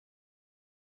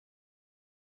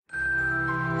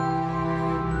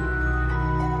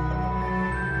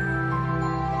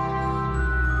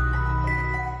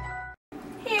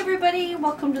everybody,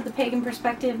 welcome to the Pagan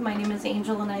Perspective. My name is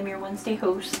Angel and I'm your Wednesday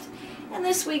host. And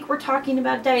this week we're talking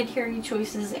about dietary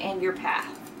choices and your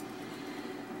path.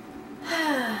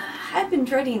 I've been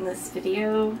dreading this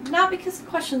video, not because the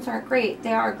questions aren't great,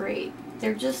 they are great.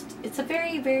 They're just, it's a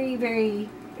very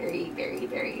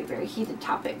heated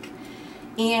topic.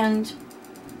 And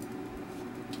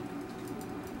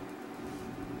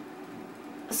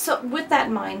so with that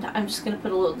in mind, I'm just going to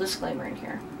put a little disclaimer in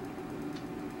here.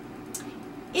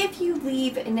 If you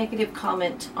leave a negative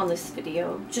comment on this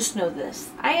video, just know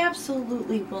this. I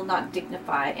absolutely will not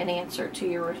dignify an answer to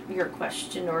your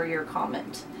question or your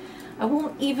comment. I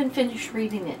won't even finish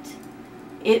reading it.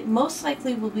 It most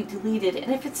likely will be deleted,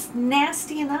 and if it's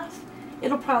nasty enough,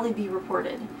 it'll probably be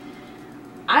reported.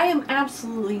 I am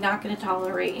absolutely not going to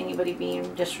tolerate anybody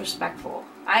being disrespectful.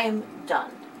 I am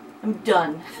done. I'm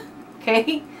done.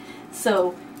 Okay?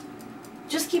 So,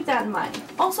 just keep that in mind.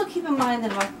 Also keep in mind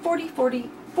that I'm a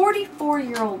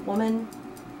 44-year-old woman.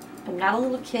 I'm not a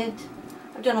little kid.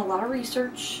 I've done a lot of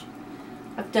research.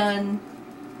 I've done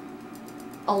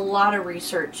a lot of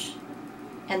research.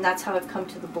 And that's how I've come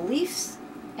to the beliefs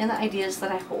and the ideas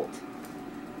that I hold.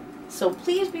 So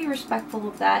please be respectful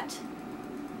of that.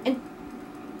 And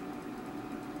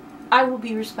I will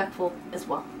be respectful as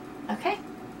well. Okay?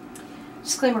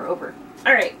 Disclaimer over.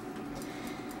 Alright.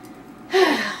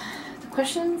 The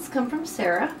questions come from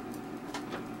Sarah.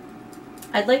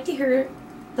 I'd like to hear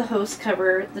the host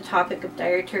cover the topic of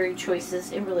dietary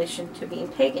choices in relation to being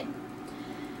pagan.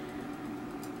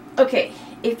 Okay,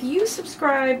 if you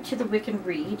subscribe to the Wiccan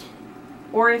Read,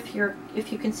 or if you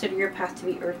consider your path to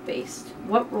be earth-based,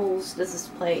 what roles does this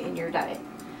play in your diet?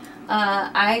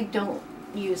 I don't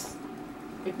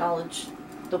acknowledge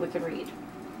the Wiccan Read,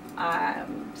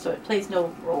 so it plays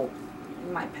no role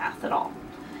in my path at all,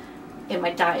 in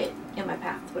my diet, in my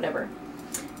path, whatever.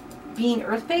 Being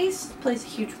earth-based plays a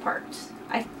huge part.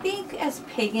 I think as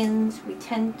pagans we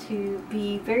tend to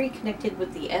be very connected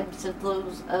with the ebbs and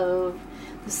flows of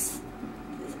this,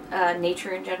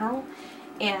 nature in general,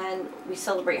 and we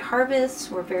celebrate harvests.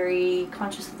 We're very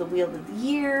conscious of the wheel of the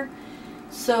year.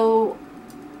 So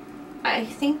I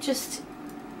think just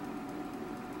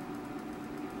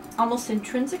almost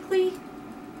intrinsically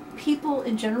people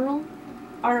in general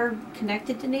are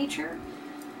connected to nature,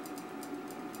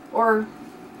 or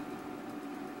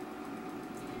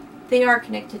they are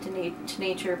connected to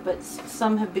nature, but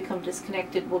some have become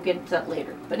disconnected. We'll get into that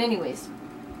later. But anyways,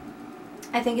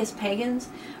 I think as pagans,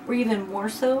 we're even more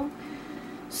so.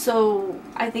 So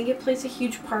I think it plays a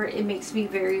huge part. It makes me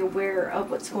very aware of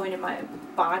what's going in my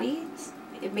body.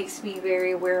 It makes me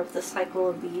very aware of the cycle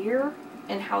of the year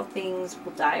and how things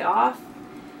will die off,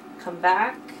 come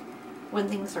back, when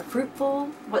things are fruitful,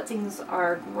 what things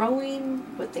are growing,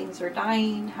 what things are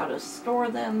dying, how to store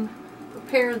them,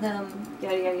 prepare them,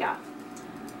 yada yada yada.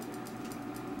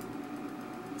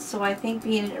 So I think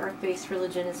being an earth-based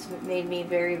religion has made me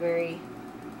very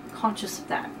conscious of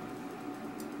that.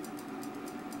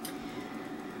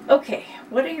 Okay,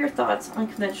 what are your thoughts on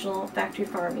conventional factory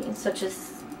farming, such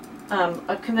as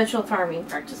conventional farming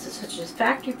practices such as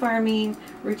factory farming,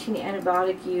 routine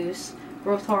antibiotic use,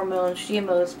 growth hormones,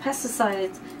 GMOs,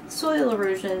 pesticides, soil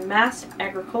erosion, mass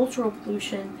agricultural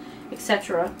pollution,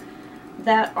 etc.,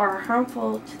 that are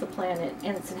harmful to the planet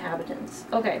and its inhabitants?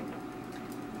 Okay.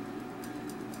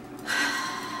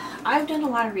 I've done a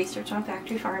lot of research on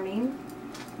factory farming.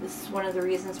 This is one of the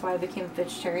reasons why I became a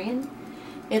vegetarian.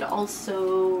 It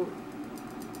also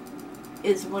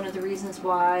is one of the reasons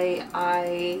why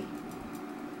I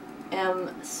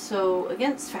am so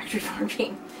against factory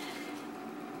farming.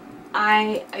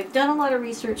 I've done a lot of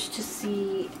research to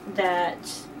see that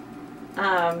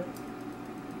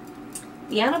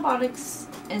the antibiotics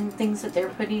and things that they're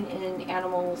putting in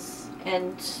animals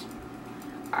and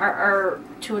are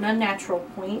to an unnatural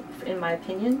point, in my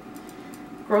opinion.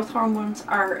 Growth hormones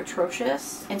are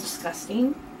atrocious and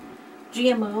disgusting.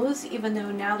 GMOs, even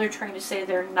though now they're trying to say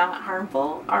they're not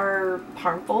harmful, are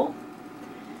harmful.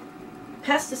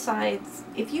 Pesticides,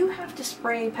 if you have to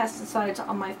spray pesticides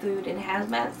on my food in a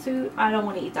hazmat suit, I don't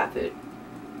want to eat that food.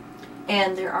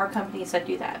 And there are companies that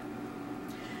do that.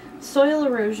 Soil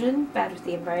erosion, bad for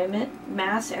the environment.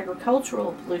 Mass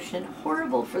agricultural pollution,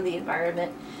 horrible for the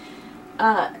environment.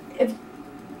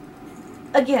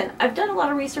 Again, I've done a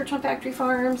lot of research on factory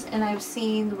farms, and I've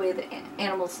seen the way the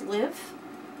animals live.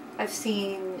 I've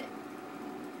seen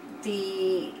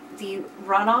the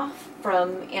runoff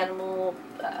from animal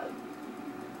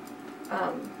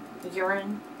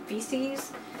urine,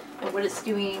 feces, and what it's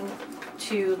doing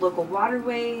to local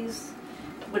waterways,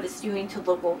 what it's doing to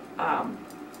local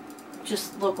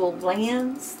just local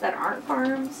lands that aren't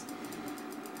farms.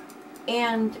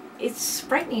 And it's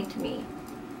frightening to me.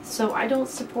 So I don't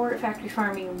support factory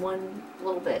farming one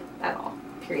little bit at all,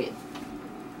 period.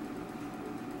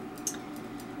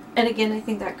 And again, I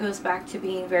think that goes back to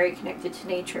being very connected to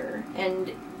nature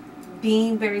and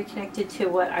being very connected to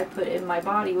what I put in my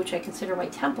body, which I consider my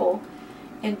temple,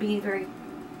 and being very,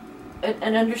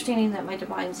 and understanding that my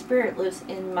divine spirit lives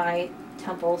in my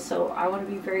temple. So I want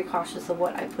to be very cautious of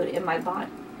what I put in my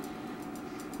body.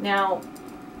 Now,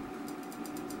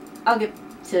 I'll get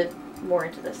to more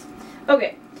into this.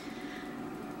 Okay.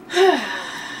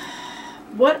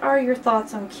 What are your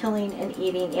thoughts on killing and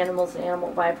eating animals and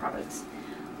animal byproducts?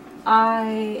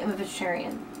 I am a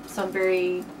vegetarian, so I'm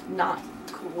very not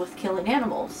cool with killing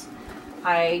animals.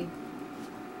 I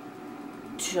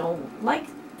don't like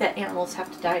that animals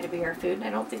have to die to be our food, and I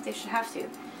don't think they should have to.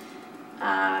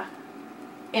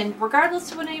 And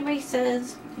regardless of what anybody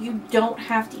says, you don't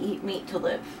have to eat meat to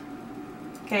live.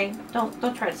 Okay?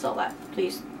 Don't try to sell that,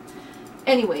 please.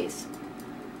 Anyways,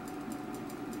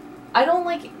 I don't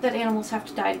like that animals have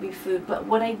to die to be food, but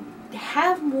what I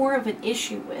have more of an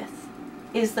issue with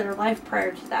is their life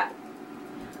prior to that.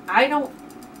 I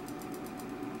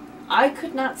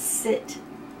could not sit.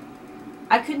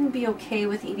 I couldn't be okay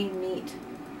with eating meat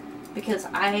because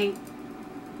I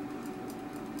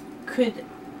could,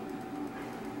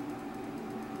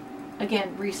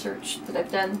 again, research that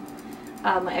I've done.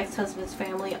 My ex-husband's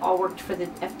family all worked for the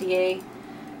FDA.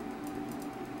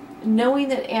 Knowing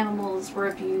that animals were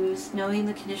abused, knowing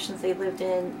the conditions they lived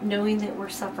in, knowing that we're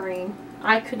suffering,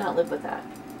 I could not live with that.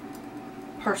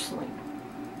 Personally.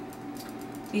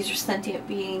 These are sentient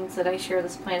beings that I share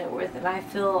this planet with, and I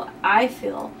feel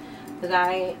that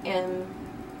I am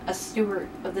a steward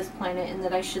of this planet and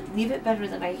that I should leave it better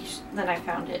than I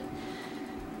found it.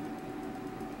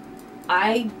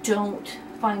 I don't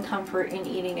find comfort in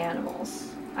eating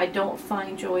animals. I don't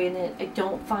find joy in it. I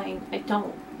don't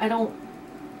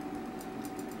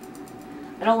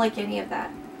like any of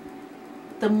that.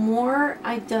 The more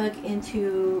I dug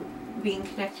into being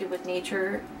connected with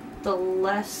nature, the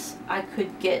less I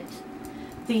could get,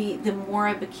 the more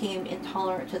I became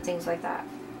intolerant to things like that.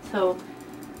 So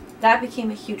that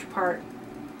became a huge part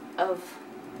of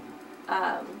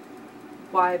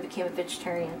why I became a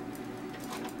vegetarian.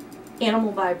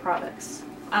 Animal byproducts.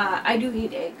 I do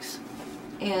eat eggs,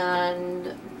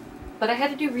 but I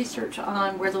had to do research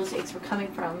on where those eggs were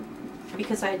coming from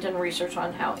because I had done research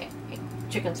on how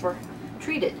chickens were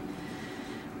treated.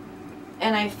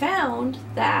 And I found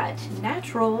that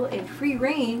natural and free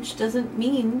range doesn't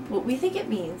mean what we think it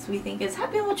means. We think it's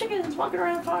happy little chickens walking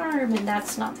around the farm, and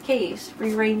that's not the case.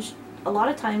 Free range a lot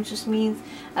of times just means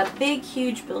a big,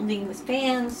 huge building with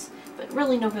fans, but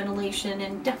really no ventilation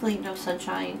and definitely no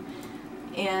sunshine.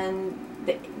 And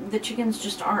the chickens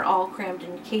just aren't all crammed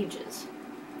in cages.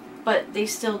 But they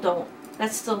still don't,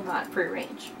 that's still not free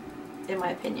range, in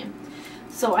my opinion.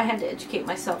 So I had to educate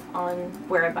myself on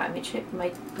where I buy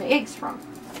my eggs from.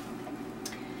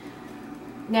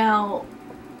 Now,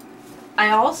 I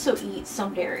also eat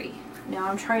some dairy. Now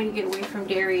I'm trying to get away from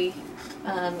dairy,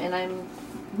 and I'm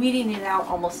weeding it out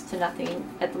almost to nothing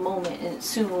at the moment, and it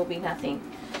soon will be nothing.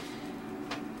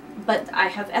 But I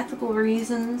have ethical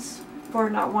reasons for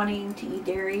not wanting to eat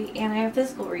dairy, and I have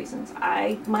physical reasons.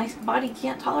 My body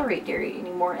can't tolerate dairy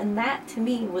anymore, and that to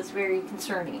me was very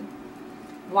concerning.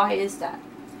 Why is that?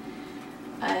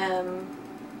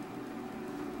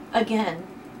 Again,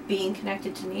 being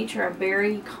connected to nature, I'm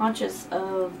very conscious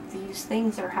of these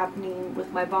things that are happening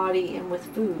with my body and with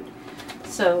food.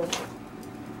 So,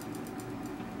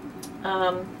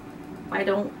 I'm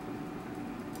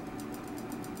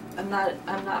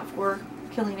not for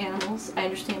killing animals. I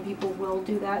understand people will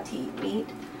do that to eat meat.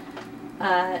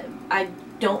 I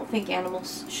don't think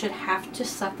animals should have to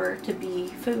suffer to be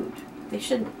food. They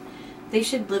shouldn't. They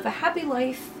should live a happy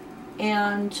life,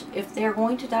 and if they're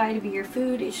going to die to be your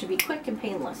food, it should be quick and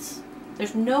painless.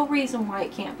 There's no reason why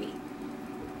it can't be.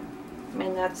 I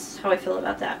mean, that's how I feel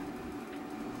about that.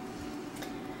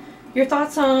 Your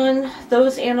thoughts on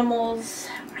those animals,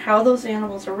 how those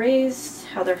animals are raised,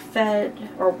 how they're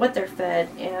fed, or what they're fed,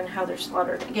 and how they're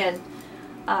slaughtered. Again,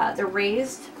 they're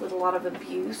raised with a lot of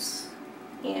abuse,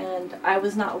 and I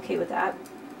was not okay with that.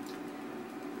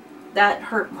 That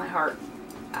hurt my heart.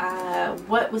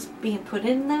 What was being put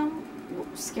in them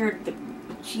scared the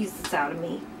Jesus out of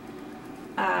me.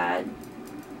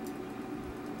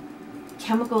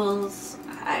 Chemicals,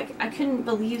 I couldn't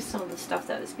believe some of the stuff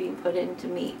that was being put into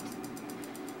meat.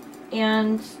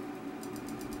 And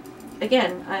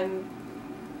again, I'm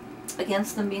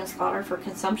against them being slaughtered for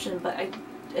consumption, but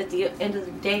at the end of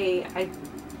the day, I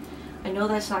know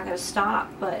that's not going to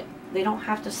stop, but they don't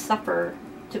have to suffer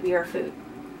to be our food.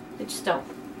 They just don't.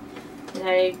 And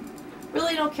I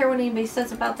really don't care what anybody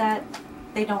says about that.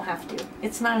 They don't have to.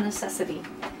 It's not a necessity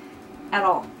at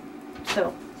all. So,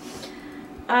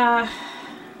 where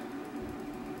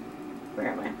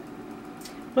am I?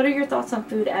 What are your thoughts on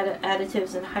food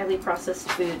additives and highly processed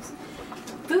foods?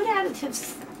 Food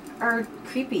additives are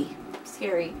creepy,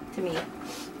 scary to me.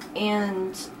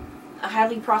 And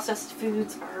highly processed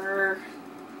foods are,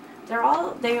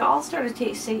 they all started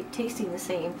tasting the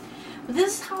same. But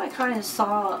this is how I kind of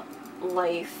saw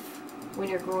life when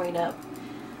you're growing up.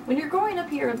 When you're growing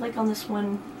up, you're like on this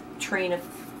one train of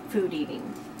food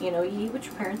eating. You know, you eat what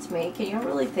your parents make and you don't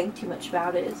really think too much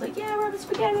about it. It's like, yeah, we're having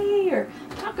spaghetti or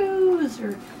tacos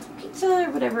or pizza or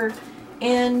whatever.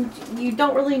 And you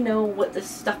don't really know what this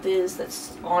stuff is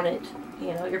that's on it.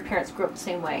 You know, your parents grew up the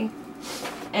same way.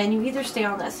 And you either stay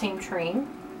on that same train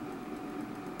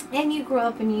and you grow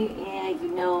up and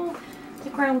you know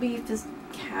the ground beef is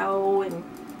cow, and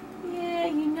yeah,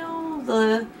 you know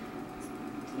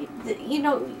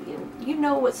you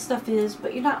know what stuff is,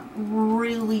 but you're not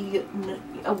really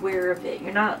aware of it.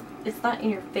 It's not in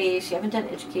your face. You haven't done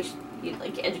education,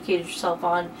 educated yourself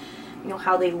on, you know,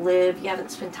 how they live. You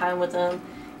haven't spent time with them.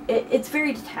 It's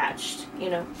very detached, you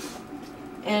know.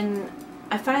 And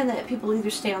I find that people either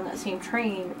stay on that same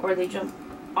train or they jump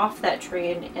off that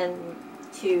train and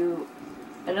to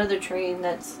another train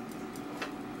that's,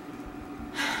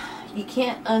 you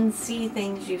can't unsee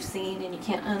things you've seen and you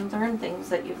can't unlearn things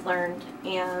that you've learned,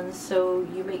 and so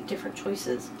you make different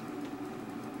choices.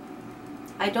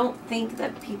 I don't think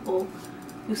that people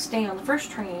who stay on the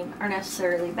first train are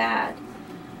necessarily bad.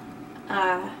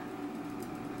 And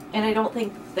I don't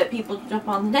think that people who jump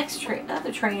on the next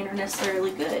other train are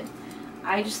necessarily good.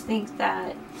 I just think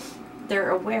that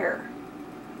they're aware.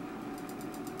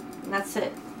 And that's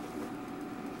it.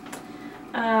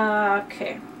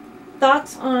 Okay.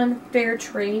 Thoughts on fair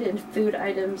trade and food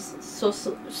items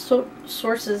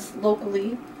sources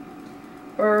locally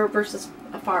or versus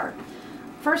afar?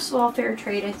 First of all, fair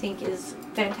trade I think is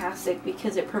fantastic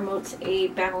because it promotes a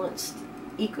balanced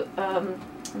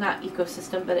not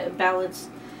ecosystem, but a balanced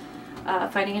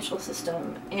financial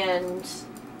system. And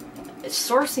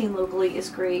sourcing locally is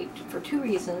great for two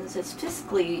reasons. It's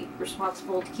fiscally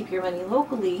responsible to keep your money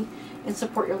locally and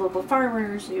support your local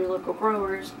farmers, your local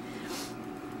growers.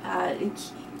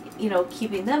 You know,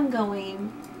 keeping them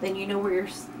going, then you know where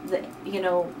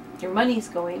your money's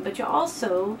going. But you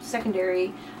also,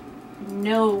 secondary,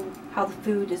 know how the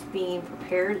food is being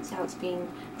prepared, it's how it's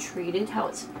being treated, how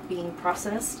it's being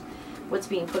processed, what's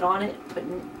being put on it,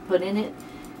 put in it.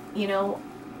 You know,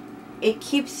 it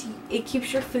keeps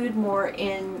your food more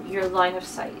in your line of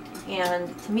sight.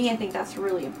 And to me, I think that's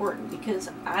really important because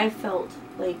I felt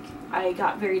like I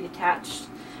got very detached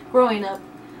growing up.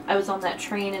 I was on that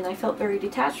train and I felt very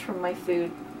detached from my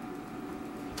food.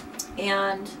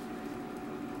 And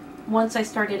once I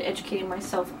started educating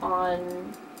myself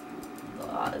on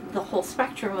the whole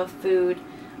spectrum of food,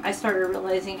 I started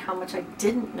realizing how much I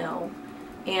didn't know.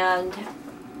 And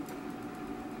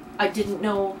I didn't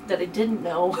know that I didn't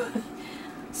know.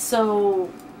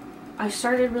 So I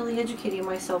started really educating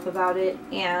myself about it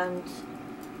and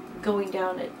going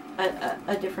down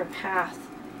a different path.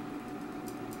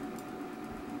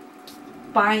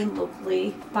 Buying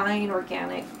locally, buying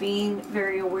organic, being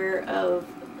very aware of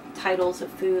titles of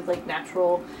food like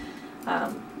natural.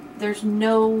 There's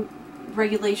no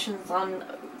regulations on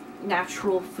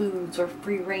natural foods or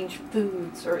free-range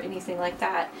foods or anything like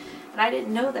that. And I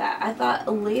didn't know that. I thought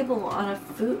a label on a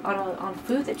food on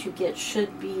food that you get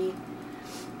should be,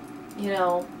 you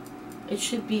know, it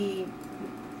should be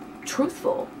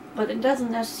truthful, but it doesn't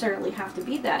necessarily have to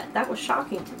be that. That was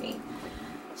shocking to me.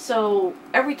 So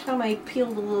every time I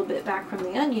peeled a little bit back from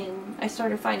the onion, I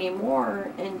started finding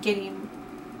more and getting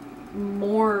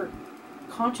more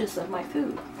conscious of my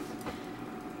food.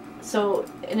 So,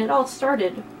 and it all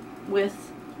started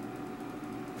with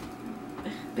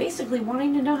basically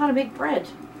wanting to know how to make bread,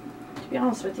 to be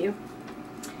honest with you.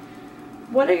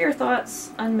 What are your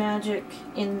thoughts on magic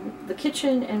in the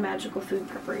kitchen and magical food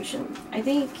preparation? I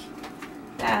think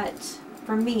that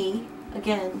for me,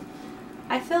 again,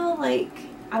 I feel like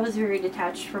I was very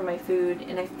detached from my food,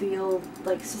 and I feel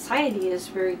like society is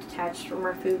very detached from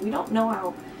our food. We don't know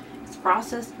how it's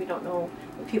processed. We don't know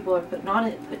what people are putting on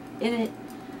it, put in it,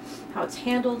 how it's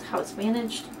handled, how it's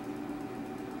managed.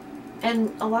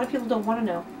 And a lot of people don't want to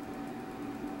know.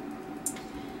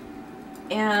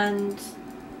 And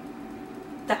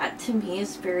that to me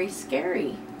is very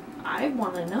scary. I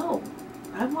want to know.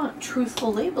 I want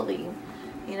truthful labeling,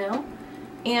 you know?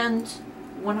 And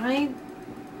when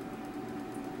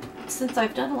since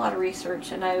I've done a lot of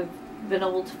research and I've been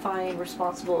able to find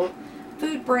responsible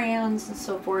food brands and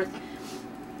so forth.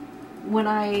 When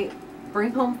I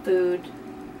bring home food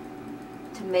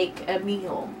to make a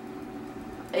meal,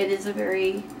 it is a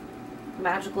very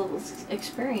magical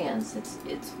experience.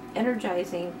 It's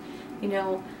energizing. You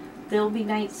know, there'll be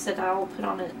nights that I'll put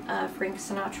on a Frank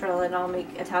Sinatra and I'll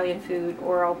make Italian food,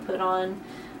 or I'll put on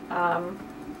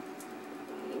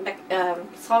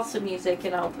salsa music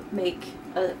and I'll make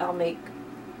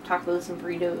tacos and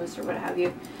burritos or what have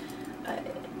you.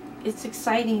 It's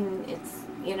exciting. It's,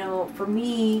 you know, for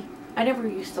me, I never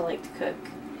used to like to cook,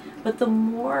 but the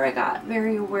more I got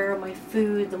very aware of my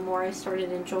food, the more I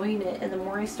started enjoying it, and the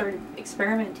more I started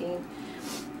experimenting.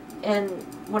 And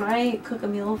when I cook a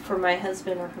meal for my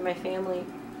husband or for my family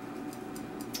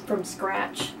from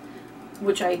scratch,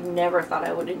 which I never thought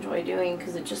I would enjoy doing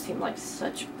because it just seemed like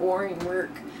such boring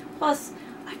work. Plus,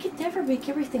 I could never make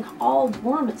everything all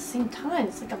warm at the same time.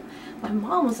 It's like my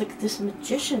mom was like this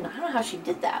magician. I don't know how she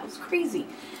did that. It was crazy.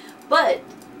 But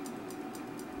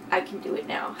I can do it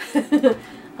now.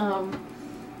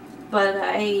 But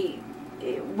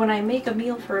when I make a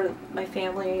meal for my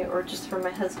family or just for my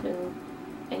husband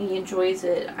and he enjoys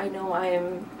it, I know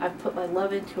I've put my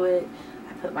love into it.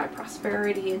 I put my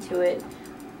prosperity into it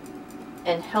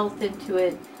and health into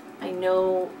it. I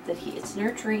know that it's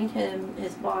nurturing him,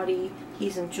 his body.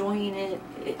 He's enjoying it.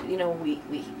 You know, we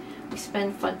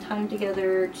spend fun time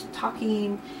together, just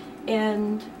talking,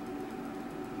 and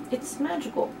it's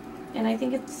magical. And I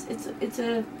think it's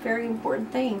a very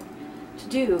important thing to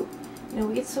do. You know,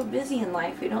 we get so busy in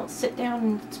life, we don't sit down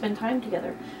and spend time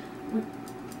together.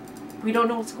 We don't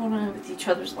know what's going on with each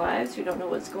other's lives. We don't know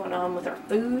what's going on with our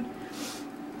food.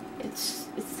 It's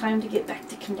time to get back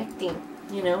to connecting,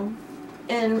 you know.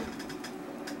 And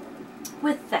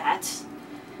with that,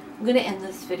 I'm going to end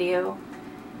this video.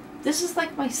 This is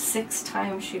like my 6th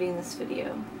time shooting this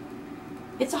video.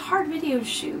 It's a hard video to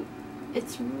shoot.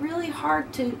 It's really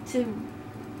hard to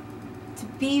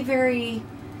be very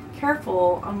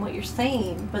careful on what you're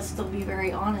saying, but still be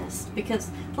very honest, because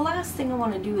the last thing I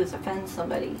want to do is offend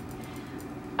somebody.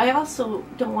 I also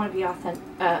don't want to be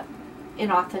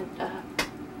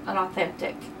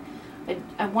unauthentic.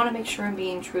 I want to make sure I'm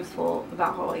being truthful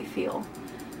about how I feel.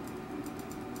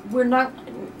 We are not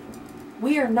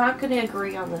going to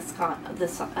agree on these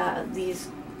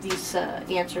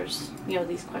answers, you know,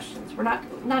 these questions.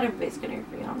 Not everybody's going to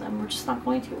agree on them. We're just not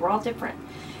going to. We're all different.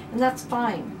 And that's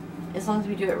fine, as long as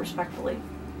we do it respectfully.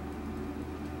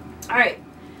 Alright,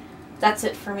 that's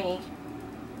it for me.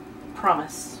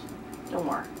 Promise. No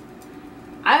more.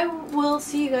 I will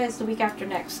see you guys the week after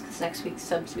next, because next week's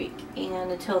Subs Week.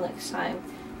 And until next time,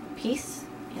 peace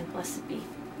and blessed be.